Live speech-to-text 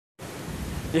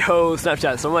Yo,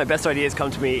 Snapchat, some of my best ideas come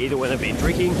to me either when I've been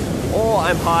drinking or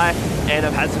I'm high and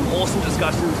I've had some awesome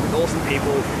discussions with awesome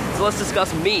people. So let's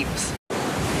discuss memes.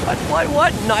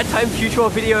 What? Nighttime future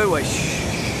video? Wait, shh.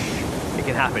 It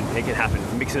can happen,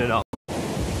 I'm mixing it up.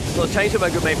 So I was chatting to my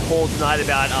good mate Paul tonight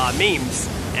about memes.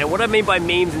 And what I mean by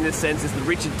memes in this sense is the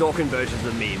Richard Dawkins versions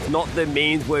of memes, not the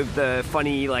memes with the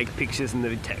funny like pictures and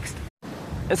the text.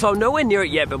 And so I'm nowhere near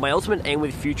it yet, but my ultimate aim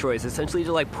with Future is essentially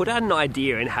to like put out an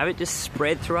idea and have it just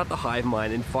spread throughout the hive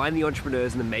mind and find the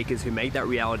entrepreneurs and the makers who make that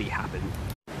reality happen.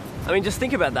 I mean, just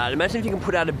think about that. Imagine if you can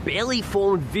put out a barely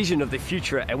formed vision of the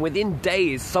future and within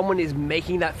days someone is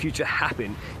making that future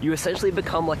happen. You essentially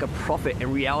become like a prophet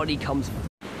and reality comes.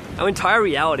 Our entire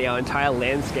reality, our entire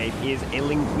landscape is a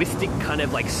linguistic kind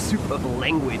of like soup of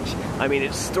language. I mean,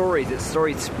 it's stories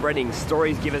spreading.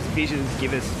 Stories give us visions,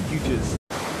 give us futures.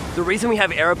 The reason we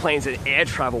have aeroplanes and air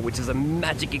travel, which is a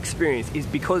magic experience, is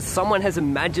because someone has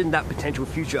imagined that potential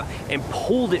future and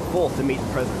pulled it forth to meet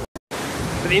the present.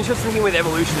 But the interesting thing with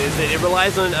evolution is that it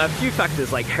relies on a few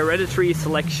factors like hereditary,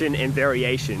 selection, and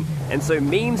variation. And so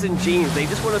memes and genes, they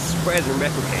just want to spread and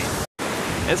replicate.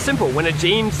 And it's simple, when a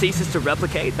gene ceases to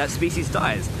replicate, that species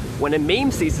dies. When a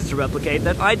meme ceases to replicate,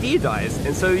 that idea dies.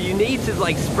 And so you need to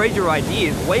like spread your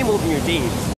ideas way more than your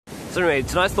genes. So anyway,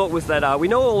 tonight's thought was that we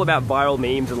know all about viral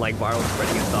memes and like viral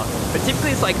spreading and stuff, but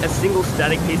typically it's like a single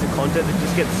static piece of content that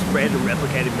just gets spread and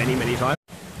replicated many, many times.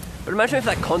 But imagine if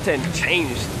that content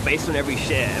changed based on every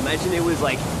share. Imagine it was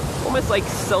like almost like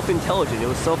self-intelligent, it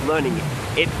was self-learning.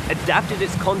 It adapted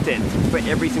its content for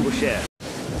every single share.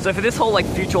 So for this whole like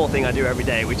future thing I do every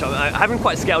day, which I haven't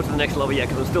quite scaled to the next level yet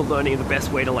because I'm still learning the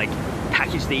best way to like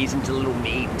package these into little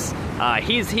memes.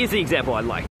 Here's the example I'd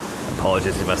like.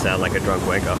 Apologies if I sound like a drunk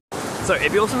wanker. So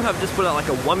it'd be awesome if I just put out like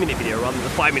a 1-minute video rather than the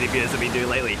 5-minute videos that we do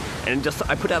lately. And just,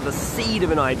 I put out the seed of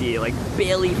an idea, like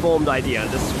barely formed idea, and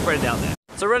just spread it out there.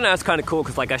 So right now it's kind of cool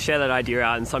because like I share that idea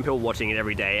out and some people watching it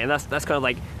every day. And that's kind of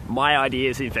like my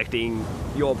ideas infecting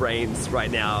your brains right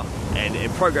now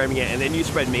and programming it, and then you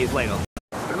spread memes later.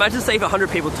 But imagine say if 100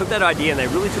 people took that idea and they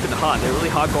really took it to heart, they're really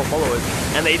hardcore followers,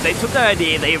 and they took that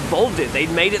idea, they evolved it, they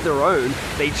made it their own,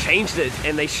 they changed it,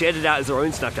 and they shared it out as their own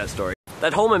Snapchat story.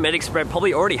 That whole memetic spread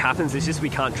probably already happens, it's just we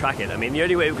can't track it. I mean, the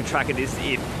only way we could track it is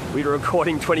if we were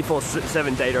recording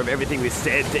 24/7 data of everything we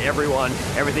said to everyone,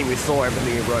 everything we saw,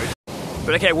 everything we wrote.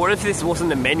 But okay, what if this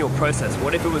wasn't a manual process?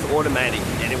 What if it was automatic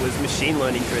and it was machine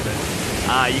learning driven?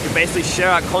 You could basically share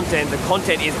out content, the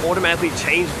content is automatically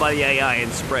changed by the AI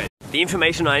and spread. The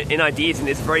information and ideas in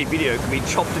this very video can be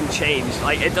chopped and changed.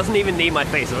 Like, it doesn't even need my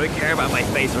face. I don't care about my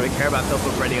face. I don't care about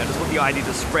personal branding. I just want the idea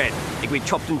to spread. It can be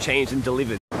chopped and changed and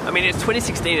delivered. I mean, it's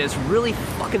 2016 and it's really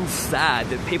fucking sad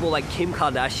that people like Kim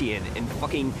Kardashian and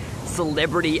fucking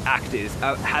celebrity actors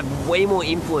have way more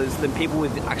influence than people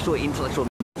with actual intellectual.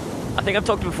 I think I've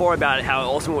talked before about how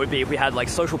awesome it would be if we had like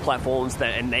social platforms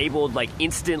that enabled like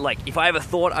instant, like if I have a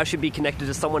thought, I should be connected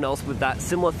to someone else with that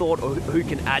similar thought or who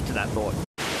can add to that thought.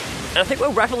 And I think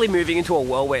we're rapidly moving into a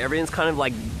world where everyone's kind of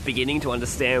like beginning to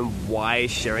understand why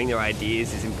sharing their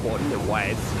ideas is important and why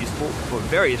it's useful for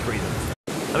various reasons.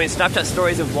 I mean, Snapchat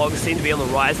stories and vlogs seem to be on the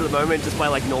rise at the moment just by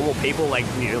like normal people like,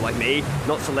 you know, like me,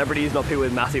 not celebrities, not people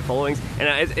with massive followings.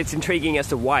 And it's intriguing as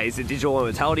to why. Is it digital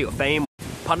immortality or fame?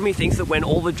 Part of me thinks that when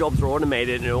all the jobs are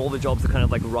automated and all the jobs are kind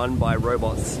of like run by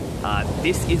robots,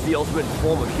 this is the ultimate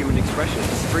form of human expression,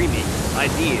 streaming,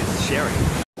 ideas, sharing.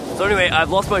 So anyway,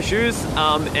 I've lost my shoes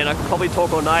and I could probably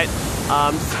talk all night.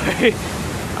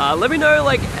 So let me know,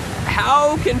 like,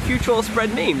 how can Future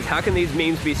spread memes? How can these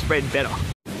memes be spread better?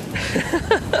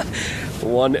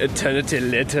 One eternity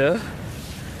later.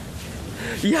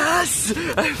 Yes!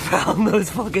 I found those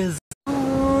fuckers!